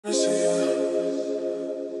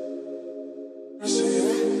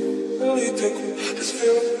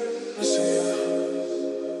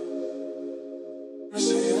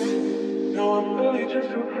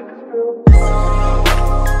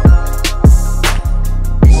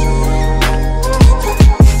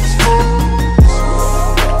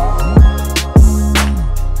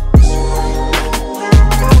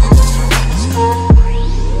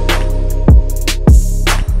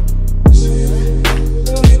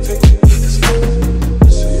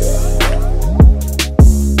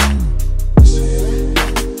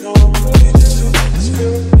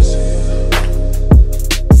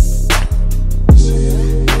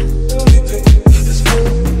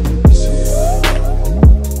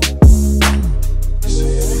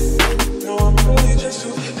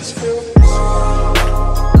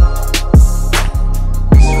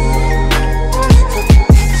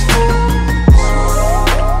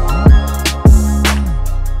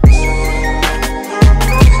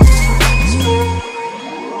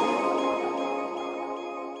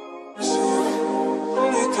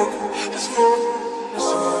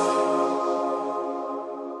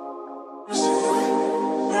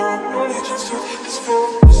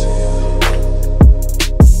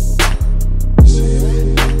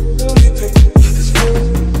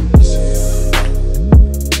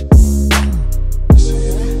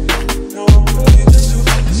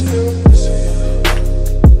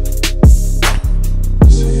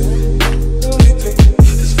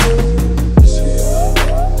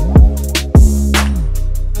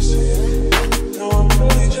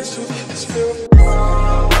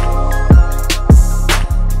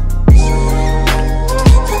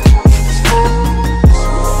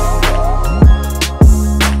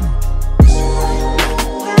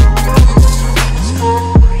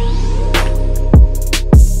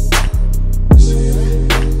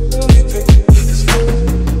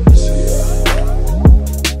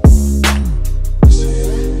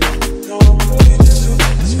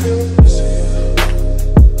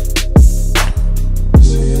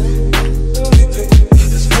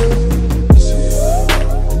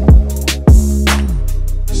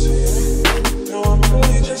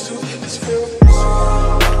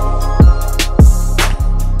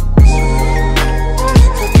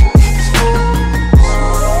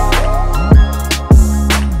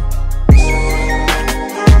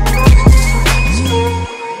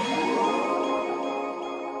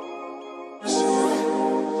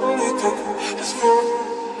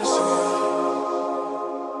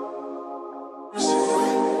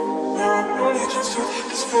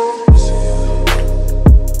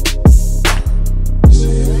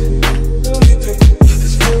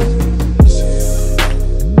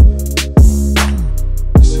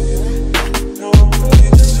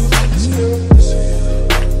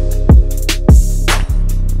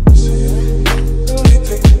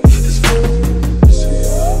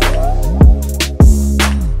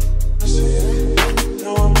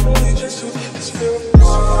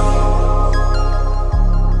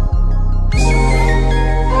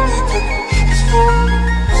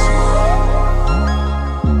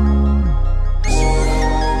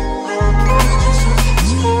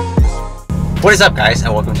What is up, guys,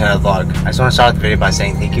 and welcome to another vlog. I just want to start the video by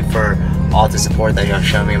saying thank you for all the support that you have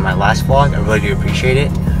shown me in my last vlog. I really do appreciate it.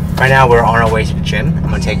 Right now we're on our way to the gym. I'm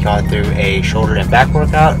going to take y'all through a shoulder and back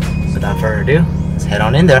workout. Without further ado, let's head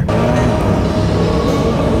on in there.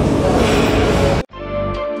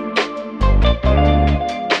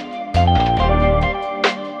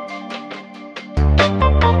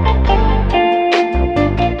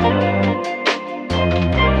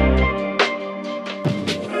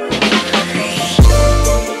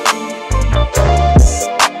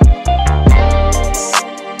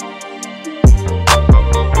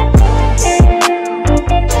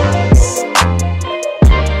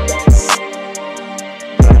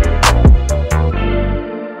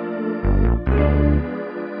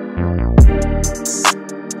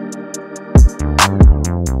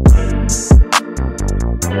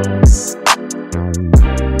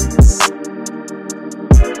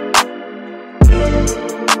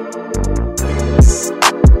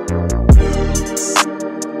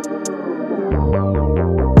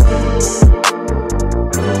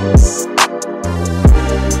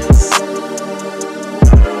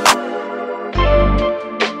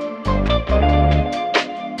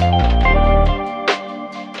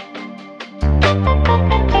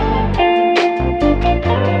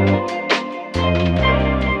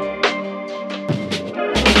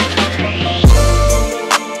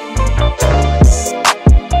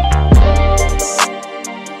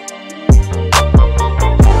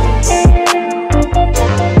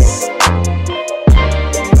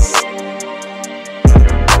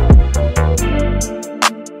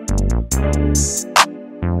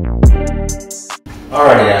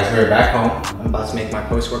 we're back home. I'm about to make my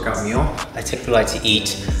post-workout meal. I typically like to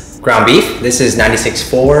eat ground beef. This is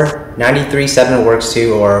 96.4, 93.7 works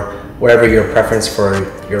too, or whatever your preference for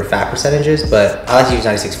your fat percentage is, but I like to use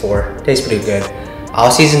 96.4. Tastes pretty good.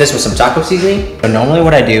 I'll season this with some taco seasoning. But normally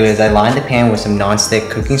what I do is I line the pan with some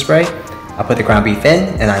non-stick cooking spray. I put the ground beef in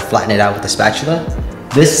and I flatten it out with a spatula.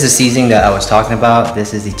 This is the seasoning that I was talking about.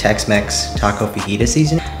 This is the Tex-Mex taco fajita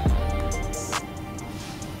seasoning.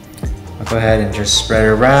 I'll go ahead and just spread it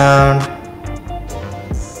around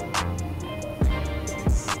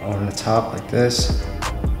on the top like this.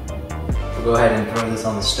 We'll go ahead and throw this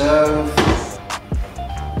on the stove.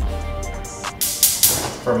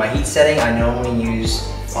 For my heat setting, I normally use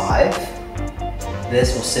 5.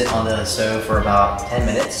 This will sit on the stove for about 10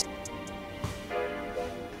 minutes.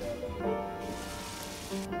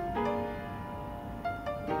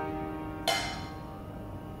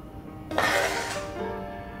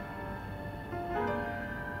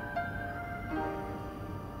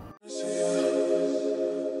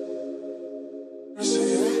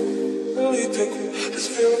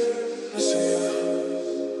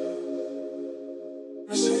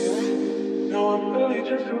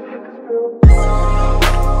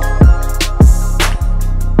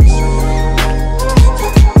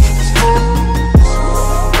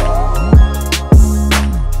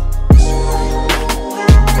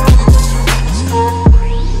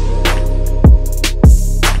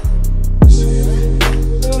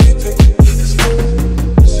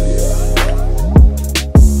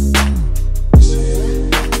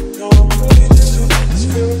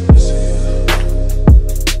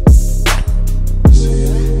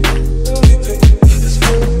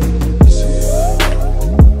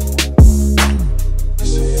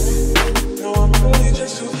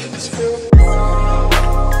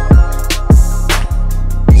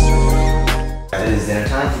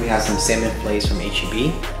 We have some salmon fillets from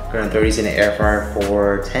HEB. We're gonna throw these in the air fryer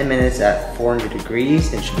for 10 minutes at 400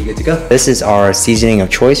 degrees and should be good to go. This is our seasoning of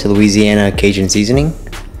choice, Louisiana Cajun seasoning.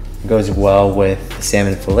 It goes well with the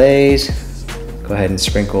salmon fillets. Go ahead and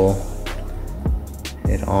sprinkle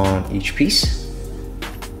it on each piece.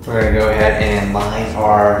 We're gonna go ahead and line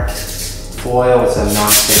our foil with some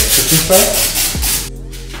non-stick cooking spray.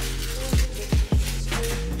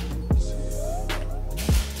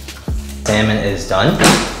 Salmon is done.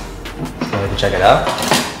 Let's go ahead and check it out.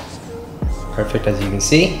 Perfect, as you can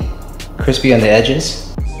see. Crispy on the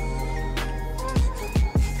edges.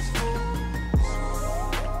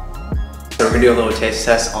 So we're gonna do a little taste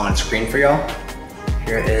test on screen for y'all.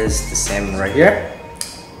 Here is the salmon right here.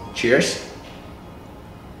 Cheers.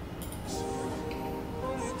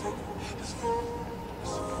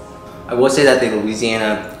 I will say that the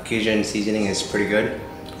Louisiana Cajun seasoning is pretty good.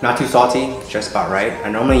 Not too salty, just about right. I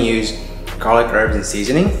normally use garlic, herbs, and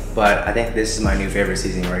seasoning, but I think this is my new favorite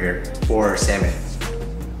seasoning right here for salmon.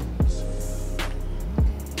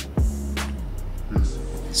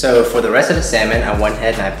 So for the rest of the salmon, I went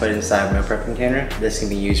ahead and I put it inside a meal prep container. This can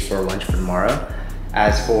be used for lunch for tomorrow.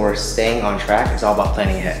 As for staying on track, it's all about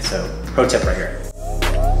planning ahead. So pro tip right here.